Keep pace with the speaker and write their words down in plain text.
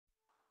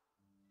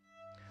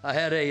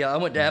I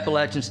went to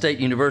Appalachian State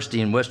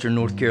University in Western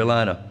North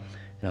Carolina,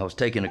 and I was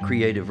taking a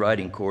creative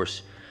writing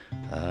course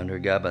under a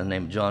guy by the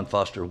name of John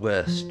Foster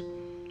West.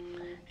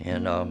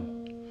 And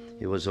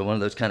it was one of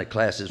those kind of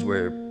classes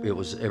where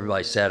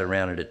everybody sat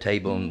around at a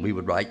table and we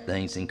would write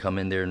things and come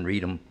in there and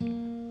read them.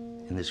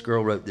 And this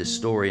girl wrote this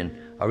story, and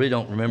I really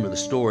don't remember the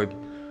story,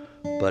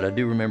 but I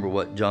do remember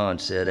what John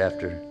said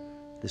after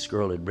this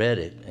girl had read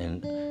it.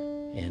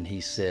 And he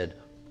said,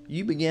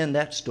 "You began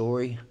that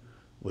story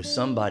with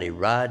somebody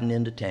riding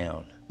into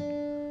town.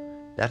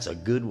 That's a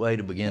good way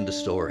to begin the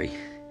story.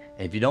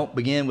 And if you don't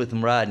begin with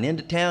them riding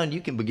into town, you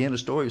can begin a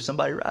story with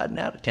somebody riding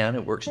out of town.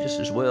 It works just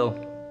as well."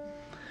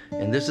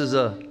 And this is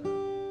a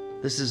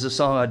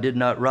song I did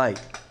not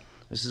write.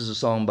 This is a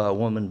song by a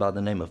woman by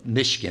the name of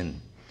Middlin.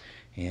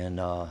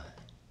 And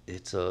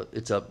it's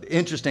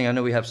interesting. I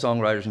know we have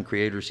songwriters and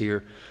creators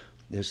here.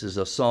 This is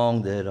a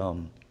song that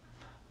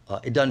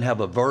it doesn't have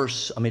a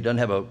verse. It doesn't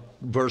have a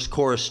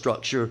verse-chorus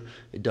structure.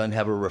 It doesn't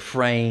have a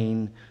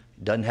refrain.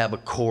 It doesn't have a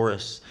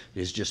chorus.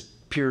 It's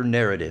just pure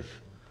narrative.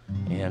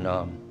 And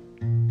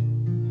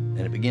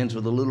it begins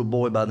with a little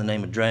boy by the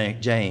name of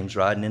James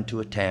riding into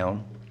a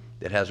town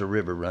that has a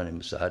river running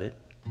beside it.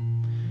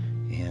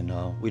 And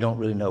we don't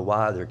really know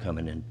why they're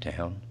coming into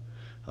town.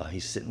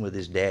 He's sitting with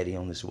his daddy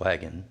on this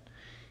wagon.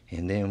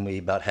 And then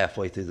about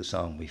halfway through the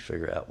song, we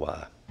figure out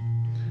why.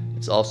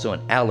 It's also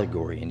an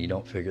allegory, and you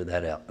don't figure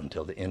that out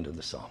until the end of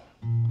the song.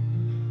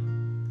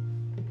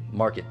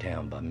 Market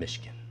Town by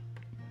Middlin.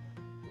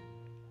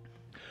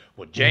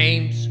 Well,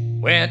 James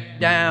went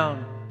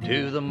down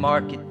to the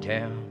market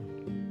town,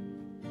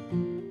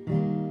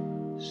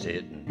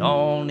 sitting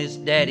on his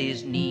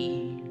daddy's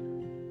knee,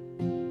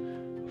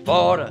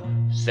 for to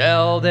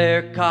sell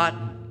their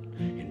cotton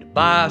and to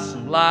buy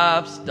some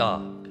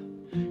livestock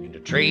and to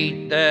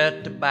trade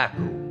that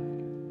tobacco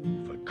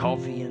for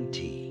coffee and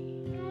tea.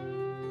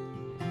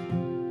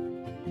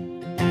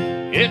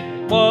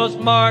 It was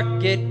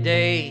market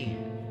day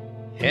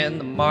in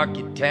the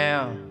market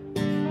town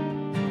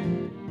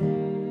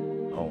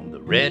on the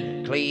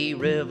red clay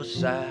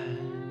riverside,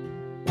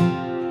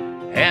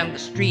 and the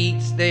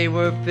streets they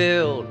were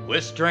filled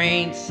with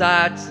strange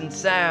sights and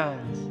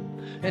sounds,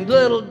 and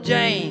little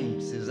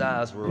James, his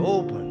eyes were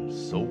open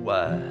so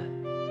wide.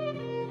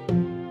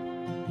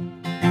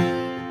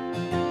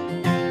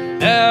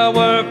 There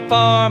were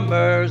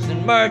farmers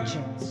and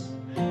merchants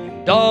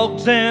and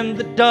dogs in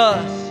the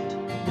dust,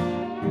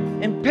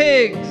 and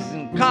pigs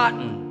and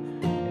cotton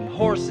and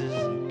horses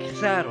and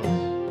saddles,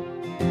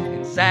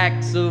 and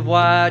sacks of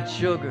white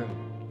sugar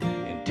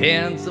and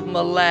tins of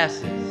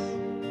molasses,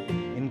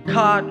 and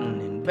cotton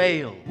and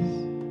bales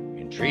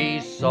and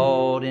trees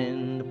sawed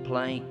into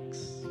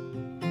planks.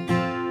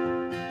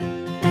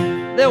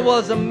 There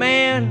was a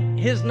man,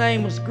 his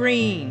name was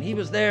Green. He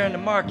was there in the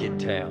market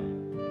town.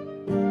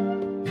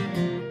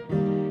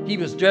 He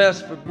was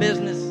dressed for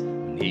business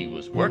and he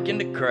was working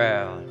the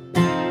crowd.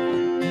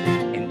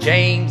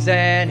 James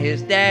and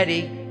his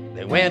daddy,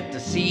 they went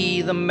to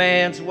see the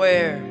man's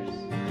wares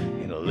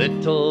in a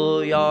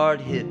little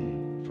yard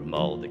hidden from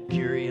all the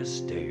curious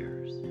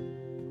stares.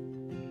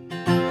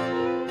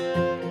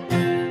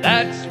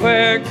 That's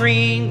where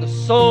Green, the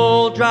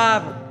sole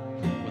driver,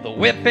 with a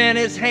whip in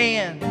his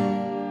hand,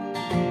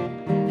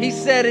 he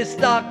set his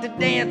stock to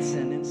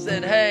dancing and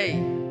said,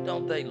 "Hey,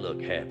 don't they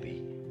look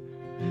happy?"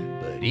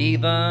 But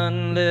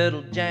even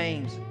little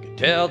James could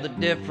tell the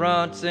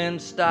difference in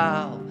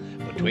style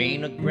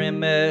between a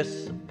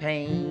grimace of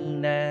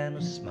pain and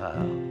a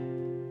smile.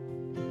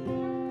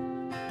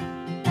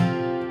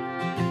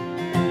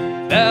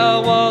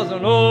 There was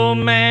an old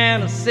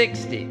man of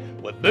 60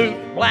 with boot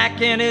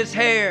black in his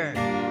hair.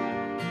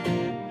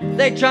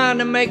 They trying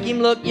to make him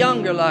look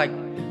younger, like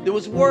there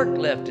was work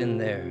left in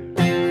there.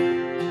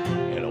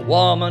 And a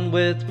woman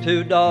with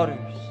 2 daughters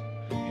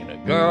and a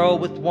girl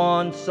with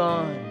 1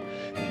 son.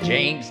 And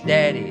James'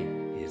 daddy,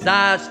 his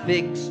eyes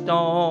fixed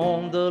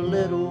on the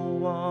little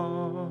one.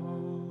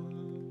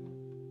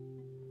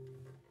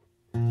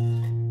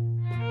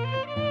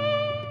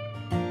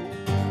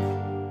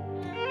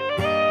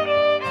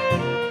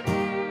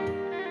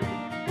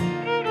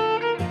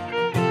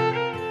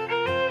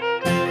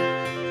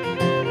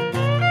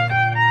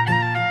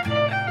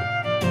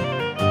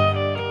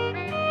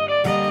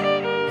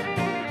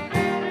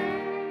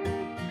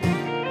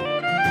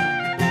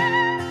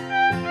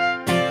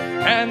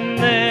 And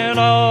then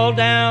all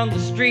down the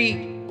street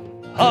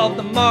of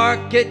the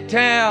market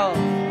town,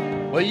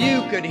 well,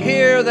 you could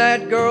hear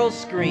that girl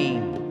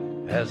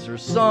scream as her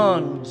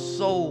son was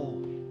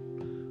sold.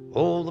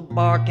 Oh, the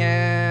barking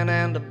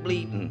and the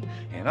bleating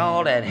and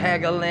all that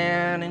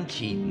haggling and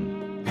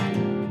cheating,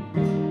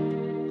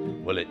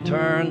 well, it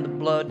turned the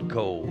blood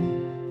cold.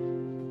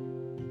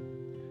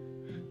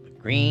 But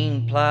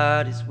Green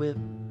plied his whip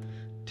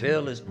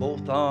till his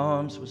both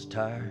arms was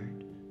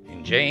tired,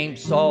 and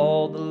James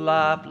saw the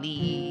life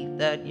leave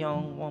that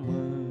young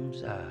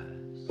woman's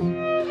eyes.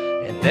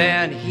 And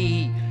then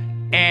he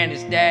and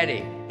his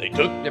daddy, they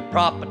took their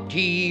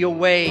property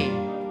away,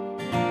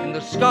 and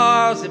the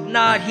scars have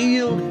not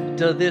healed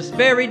to this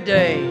very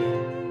day.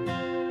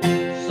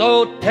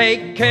 So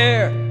take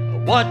care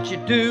of what you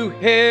do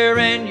here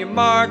in your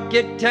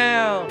market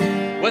town,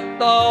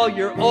 with all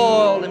your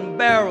oil and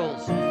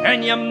barrels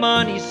and your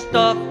money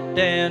stuffed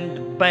in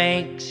the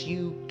banks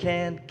you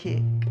can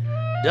kick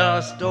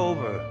dust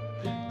over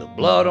the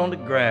blood on the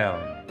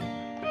ground.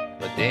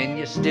 But then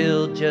you're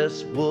still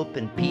just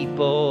whooping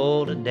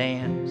people to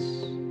dance.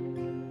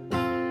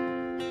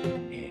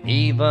 And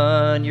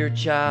even your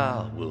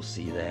child will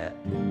see that.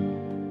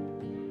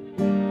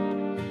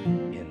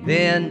 And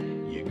then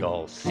you're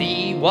gonna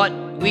see what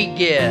we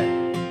get